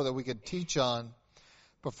more that we could teach on.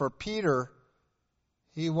 But for Peter,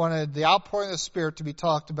 he wanted the outpouring of the Spirit to be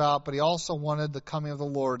talked about, but he also wanted the coming of the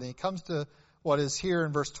Lord. And he comes to what is here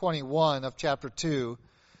in verse 21 of chapter 2.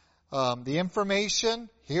 The information,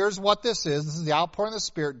 here's what this is. This is the outpouring of the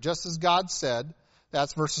Spirit, just as God said.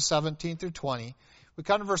 That's verses 17 through 20. We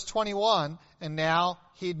come to verse 21, and now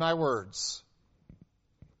heed my words.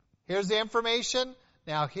 Here's the information.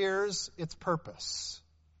 Now here's its purpose.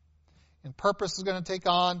 And purpose is going to take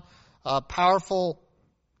on a powerful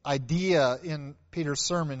idea in Peter's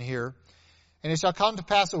sermon here. And it shall come to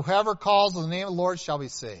pass that whoever calls on the name of the Lord shall be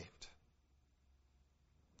saved.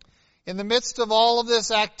 In the midst of all of this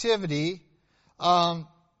activity, of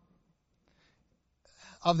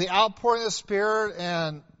the outpouring of the Spirit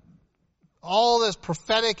and all this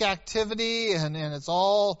prophetic activity, and it's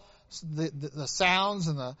all the sounds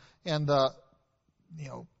and the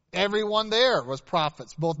everyone there was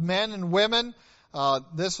prophets, both men and women.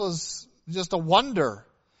 This was just a wonder.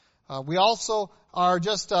 We also are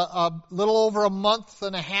just a little over a month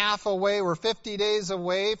and a half away. We're 50 days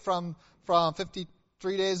away from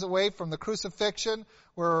 53 days away from the crucifixion,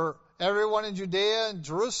 where everyone in Judea and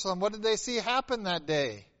Jerusalem, what did they see happen that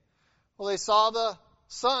day? Well, they saw the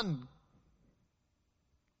sun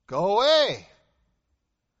go away,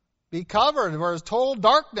 be covered. There was total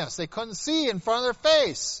darkness. They couldn't see in front of their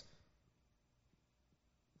face.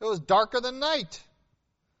 It was darker than night.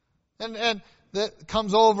 And that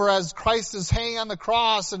comes over as Christ is hanging on the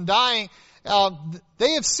cross and dying.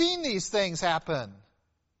 They have seen these things happen.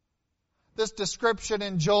 This description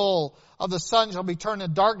in Joel of the sun shall be turned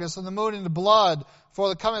into darkness and the moon into blood for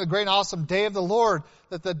the coming of the great and awesome day of the Lord.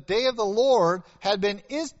 That the day of the Lord had been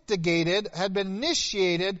instigated, had been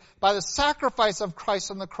initiated by the sacrifice of Christ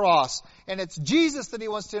on the cross. And it's Jesus that he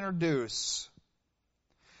wants to introduce.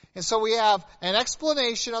 And so we have an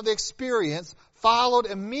explanation of the experience followed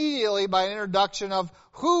immediately by an introduction of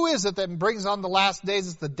who is it that brings on the last days.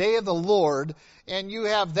 It's the day of the Lord. And you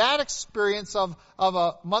have that experience of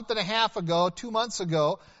a month and a half ago, 2 months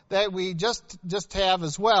ago, that we just have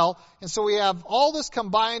as well. And so we have all this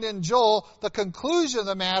combined in Joel. The conclusion of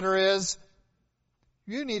the matter is,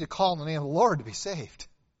 you need to call on the name of the Lord to be saved.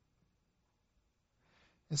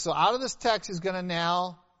 And so out of this text, he's going to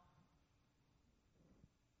now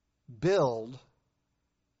build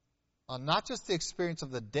on not just the experience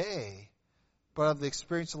of the day, but of the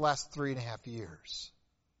experience of the last 3.5 years.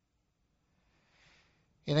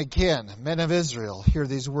 And again, men of Israel, hear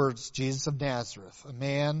these words, Jesus of Nazareth, a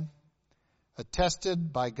man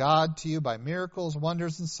attested by God to you by miracles,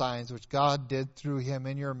 wonders, and signs, which God did through him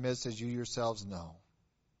in your midst, as you yourselves know.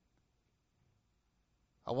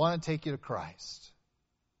 I want to take you to Christ.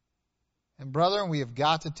 And brethren, we have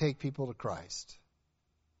got to take people to Christ.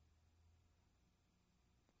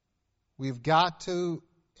 We've got to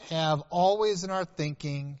have always in our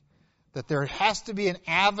thinking that there has to be an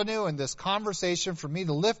avenue in this conversation for me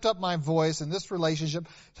to lift up my voice in this relationship,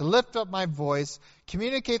 to lift up my voice,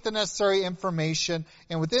 communicate the necessary information,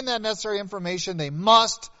 and within that necessary information, they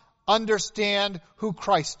must understand who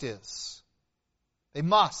Christ is. They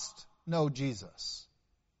must know Jesus.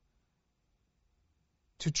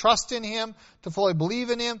 To trust in him, to fully believe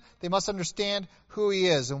in him, they must understand who he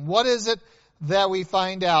is. And what is it that we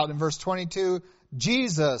find out in verse 22?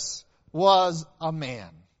 Jesus was a man,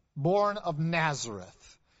 born of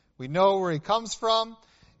Nazareth. We know where he comes from.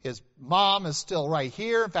 His mom is still right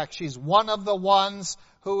here. In fact, she's one of the ones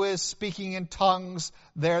who is speaking in tongues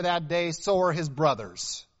there that day. So are his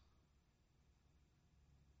brothers.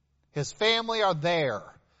 His family are there.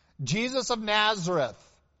 Jesus of Nazareth.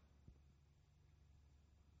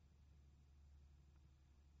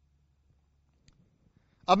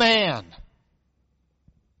 A man.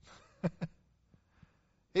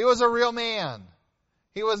 He was a real man.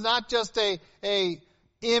 He was not just a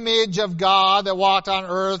image of God that walked on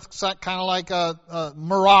earth, kind of like a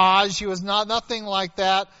mirage. He was nothing like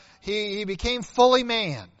that. He became fully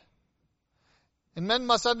man. And men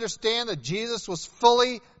must understand that Jesus was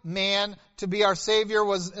fully man. To be our Savior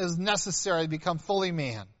is necessary to become fully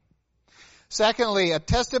man. Secondly,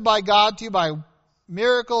 attested by God to you by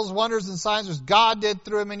miracles, wonders, and signs which God did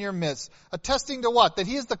through him in your midst. Attesting to what? That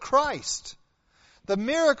he is the Christ. The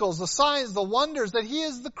miracles, the signs, the wonders, that he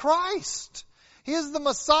is the Christ. He is the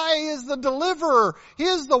Messiah. He is the deliverer. He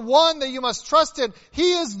is the one that you must trust in.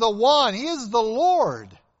 He is the one. He is the Lord.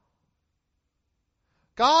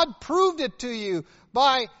 God proved it to you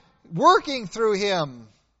by working through him.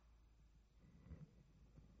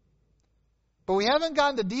 But we haven't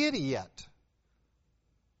gotten to deity yet.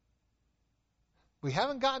 We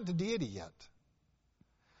haven't gotten to deity yet.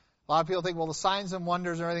 A lot of people think, well, the signs and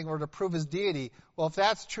wonders and everything were to prove his deity. Well, if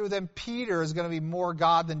that's true, then Peter is going to be more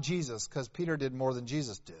God than Jesus, because Peter did more than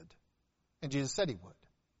Jesus did. And Jesus said he would.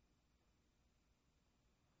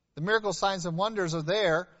 The miracle signs and wonders are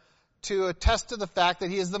there to attest to the fact that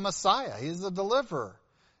he is the Messiah. He is the deliverer.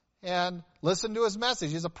 And listen to his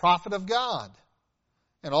message. He's a prophet of God.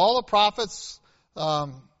 And all the prophets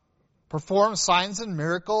perform signs and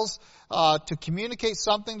miracles to communicate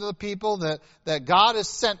something to the people that God has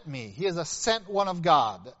sent me. He is a sent one of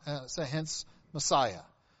God. Hence Messiah,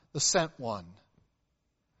 the sent one.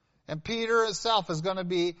 And Peter himself is going to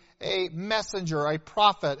be a messenger, a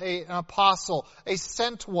prophet, an apostle, a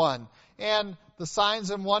sent one. And the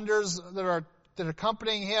signs and wonders that are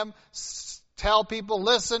accompanying him tell people,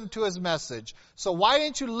 listen to his message. So why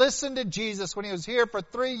didn't you listen to Jesus when he was here for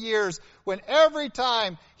 3 years, when every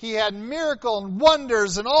time he had miracle and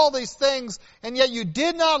wonders and all these things, and yet you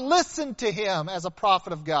did not listen to him as a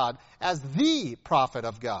prophet of God, as the prophet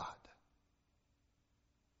of God?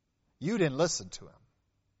 You didn't listen to him.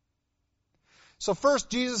 So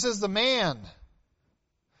first, Jesus is the man.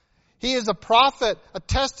 He is a prophet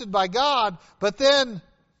attested by God, but then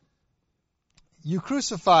you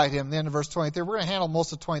crucified him, the end of verse 23. We're going to handle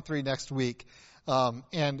most of 23 next week,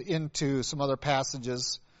 and into some other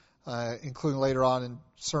passages, including later on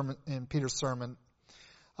in Peter's sermon.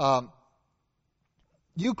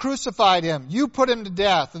 You crucified him. You put him to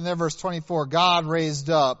death. And then verse 24, God raised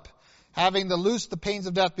up, having to loose the pains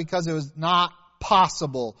of death, because it was not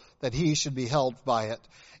possible that he should be held by it.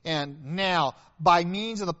 And now, by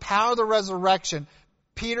means of the power of the resurrection,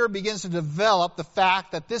 Peter begins to develop the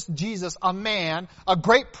fact that this Jesus, a man, a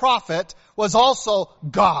great prophet, was also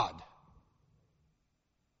God.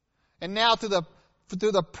 And now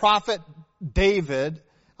through the prophet David,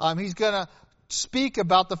 he's going to speak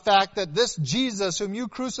about the fact that this Jesus whom you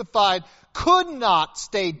crucified could not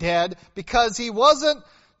stay dead, because he wasn't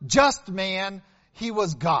just man, he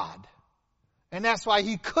was God. And that's why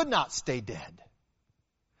he could not stay dead.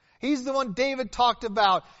 He's the one David talked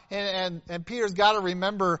about. And Peter's got to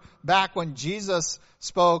remember back when Jesus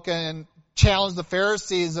spoke and challenged the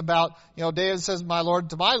Pharisees about, David says, my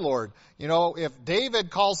Lord to my Lord. If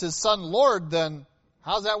David calls his son Lord, then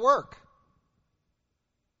how's that work?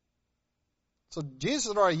 So Jesus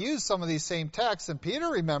had already used some of these same texts, and Peter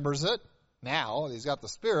remembers it now. He's got the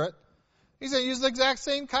Spirit. He's going to use the exact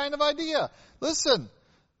same kind of idea. Listen,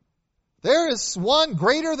 there is one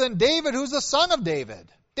greater than David who's the son of David.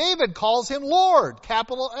 David calls him Lord,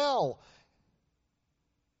 capital L.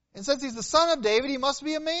 And since he's the son of David, he must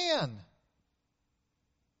be a man.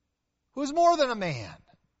 Who's more than a man?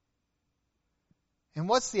 And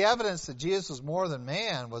what's the evidence that Jesus was more than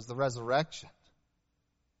man was the resurrection.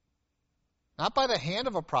 Not by the hand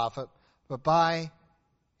of a prophet, but by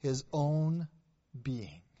his own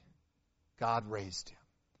being. God raised him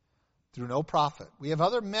through no prophet. We have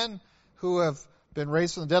other men who have been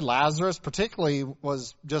raised from the dead. Lazarus particularly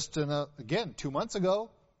was just 2 months ago,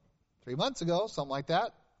 3 months ago, something like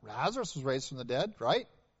that. Lazarus was raised from the dead, right?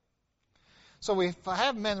 So we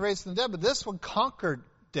have men raised from the dead, but this one conquered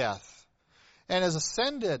death and has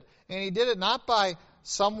ascended. And he did it not by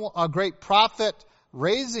a great prophet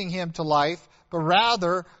raising him to life, but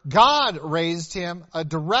rather God raised him, a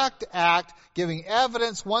direct act, giving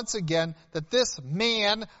evidence once again that this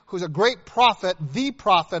man, who's a great prophet, the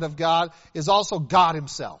prophet of God, is also God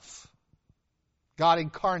himself. God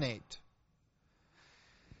incarnate.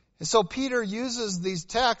 And so Peter uses these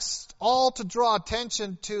texts all to draw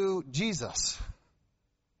attention to Jesus.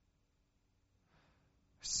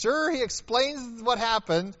 Sure, he explains what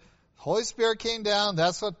happened. Holy Spirit came down.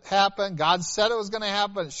 That's what happened. God said it was going to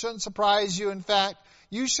happen. It shouldn't surprise you. In fact,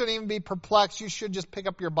 you shouldn't even be perplexed. You should just pick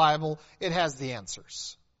up your Bible. It has the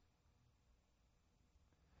answers.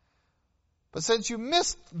 But since you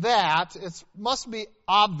missed that, it must be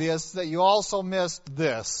obvious that you also missed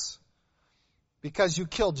this. Because you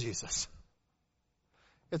killed Jesus.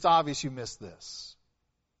 It's obvious you missed this.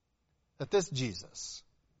 That this Jesus,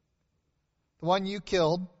 the one you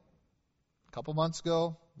killed a couple months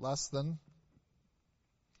ago, less than,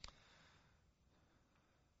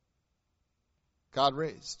 God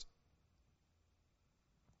raised.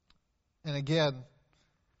 And again,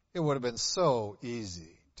 it would have been so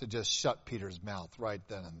easy to just shut Peter's mouth right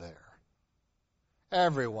then and there.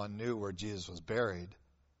 Everyone knew where Jesus was buried,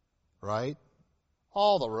 right?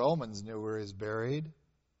 All the Romans knew where he was buried.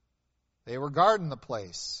 They were guarding the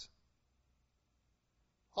place.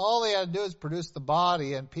 All they had to do is produce the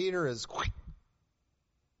body, and Peter is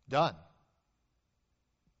done.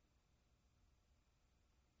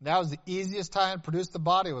 That was the easiest time to produce the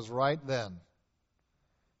body, was right then.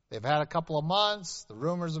 They've had a couple of months. The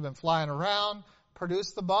rumors have been flying around.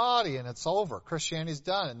 Produce the body, and it's over. Christianity's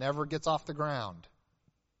done. It never gets off the ground.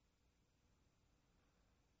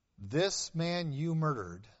 This man you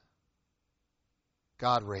murdered,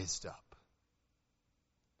 God raised up.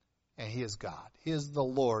 And he is God. He is the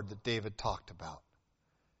Lord that David talked about.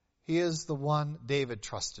 He is the one David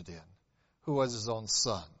trusted in, who was his own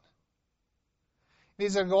son.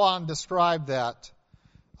 He's going to go on and describe that.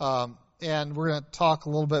 And we're going to talk a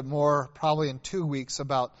little bit more, probably in 2 weeks,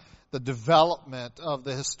 about the development of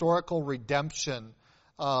the historical redemption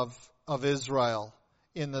of Israel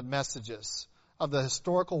in the messages, of the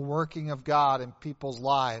historical working of God in people's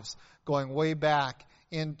lives, going way back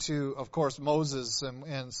into, of course, Moses,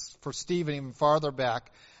 and for Stephen even farther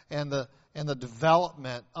back, and the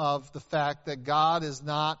development of the fact that God is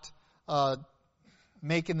not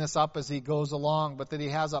making this up as he goes along, but that he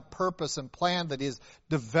has a purpose and plan that he's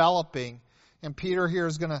developing. And Peter here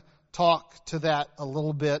is going to talk to that a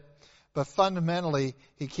little bit. But fundamentally,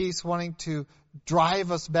 he keeps wanting to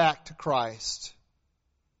drive us back to Christ.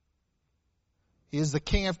 He is the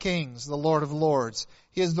King of Kings, the Lord of Lords.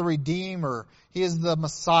 He is the Redeemer. He is the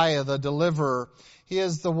Messiah, the Deliverer. He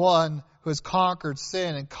is the one who has conquered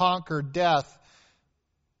sin and conquered death.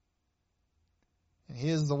 And he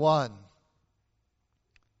is the one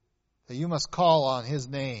that you must call on his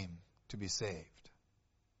name to be saved.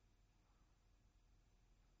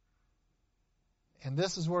 And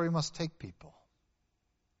this is where we must take people.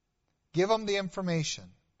 Give them the information.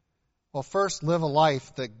 Well, first, live a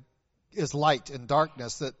life that is light in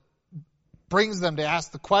darkness, that brings them to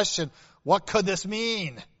ask the question, what could this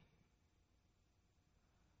mean?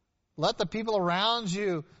 Let the people around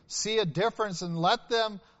you see a difference, and let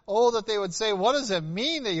them, that they would say, what does it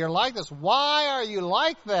mean that you're like this? Why are you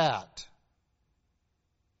like that?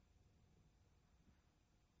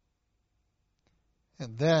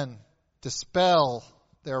 And then dispel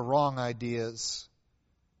their wrong ideas.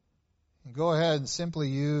 And go ahead and simply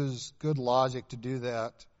use good logic to do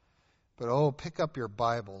that. But pick up your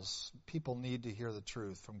Bibles. People need to hear the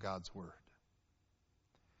truth from God's Word.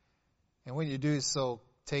 And when you do so,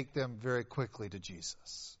 take them very quickly to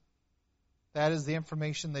Jesus. That is the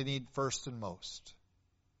information they need first and most.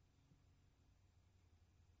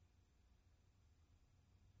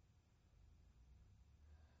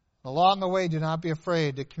 Along the way, do not be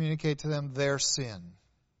afraid to communicate to them their sin,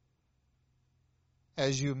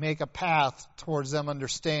 as you make a path towards them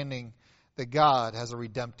understanding that God has a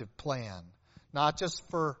redemptive plan, not just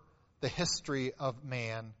for the history of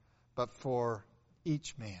man, but for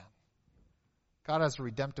each man. God has a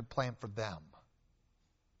redemptive plan for them,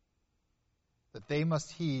 that they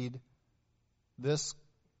must heed this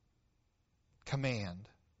command,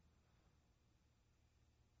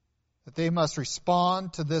 that they must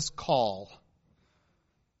respond to this call,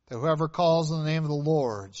 that whoever calls on the name of the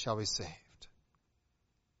Lord shall be saved.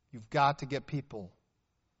 You've got to get people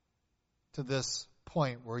to this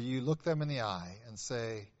point where you look them in the eye and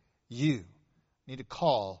say, you need to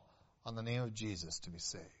call on the name of Jesus to be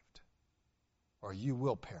saved, or you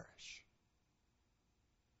will perish.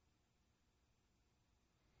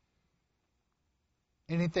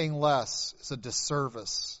 Anything less is a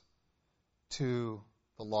disservice to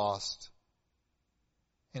the lost,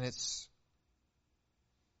 and it's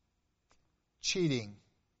cheating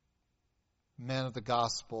men of the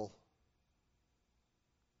gospel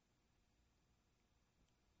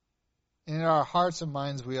in our hearts and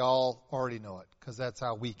minds, we all already know it, because that's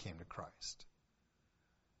how we came to Christ.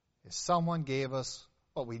 If someone gave us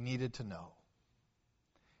what we needed to know,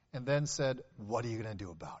 and then said, what are you going to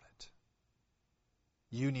do about it?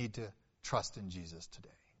 You need to trust in Jesus today.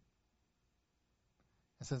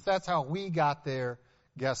 And since that's how we got there,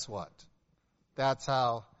 guess what? That's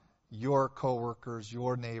how your coworkers,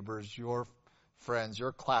 your neighbors, your friends,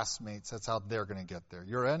 your classmates, that's how they're going to get there.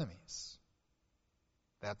 Your enemies.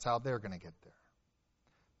 That's how they're going to get there.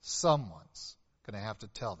 Someone's going to have to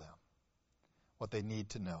tell them what they need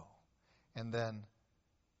to know. And then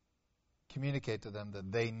communicate to them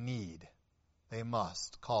that they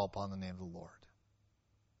must call upon the name of the Lord.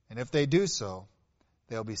 And if they do so,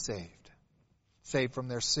 they'll be saved. Saved from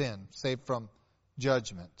their sin, saved from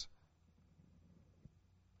judgment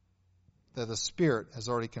that the Spirit has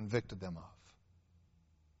already convicted them of,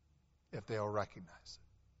 if they'll recognize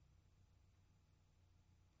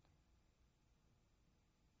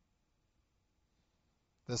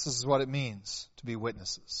it. This is what it means to be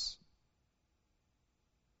witnesses.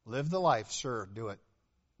 Live the life, sure, do it.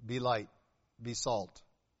 Be light, be salt.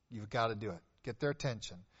 You've got to do it. Get their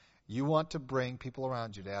attention. You want to bring people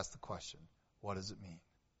around you to ask the question, what does it mean?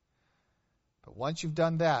 But once you've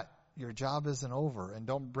done that, your job isn't over. And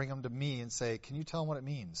don't bring them to me and say, can you tell them what it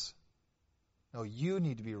means? No, you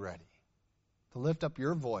need to be ready to lift up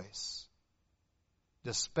your voice,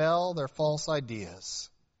 dispel their false ideas,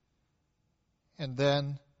 and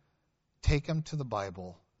then take them to the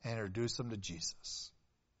Bible and introduce them to Jesus.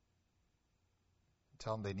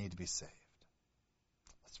 Tell them they need to be saved.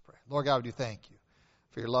 Let's pray. Lord God, we do thank you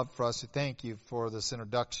for your love for us. We thank you for this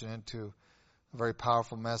introduction into a very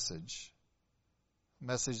powerful message. A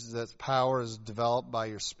message that's power is developed by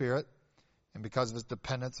your Spirit, and because of its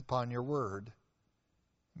dependence upon your word,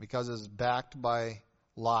 because it's backed by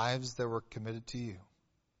lives that were committed to you.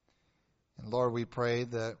 And Lord, we pray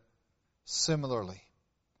that similarly,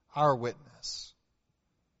 our witness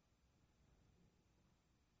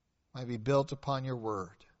might be built upon your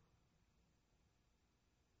word,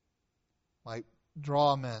 might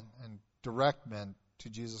draw men and direct men to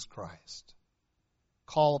Jesus Christ,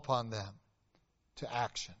 call upon them to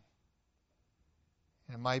action.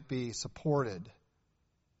 And it might be supported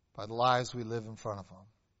by the lives we live in front of them.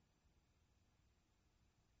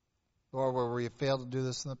 Lord, where we have failed to do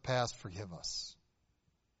this in the past, forgive us.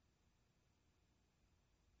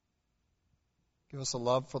 Give us a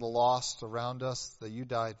love for the lost around us that you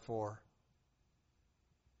died for,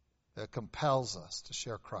 that compels us to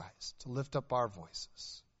share Christ, to lift up our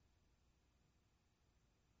voices,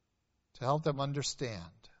 to help them understand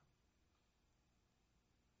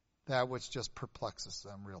that which just perplexes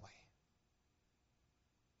them, really.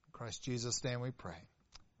 In Christ Jesus' name we pray.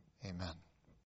 Amen.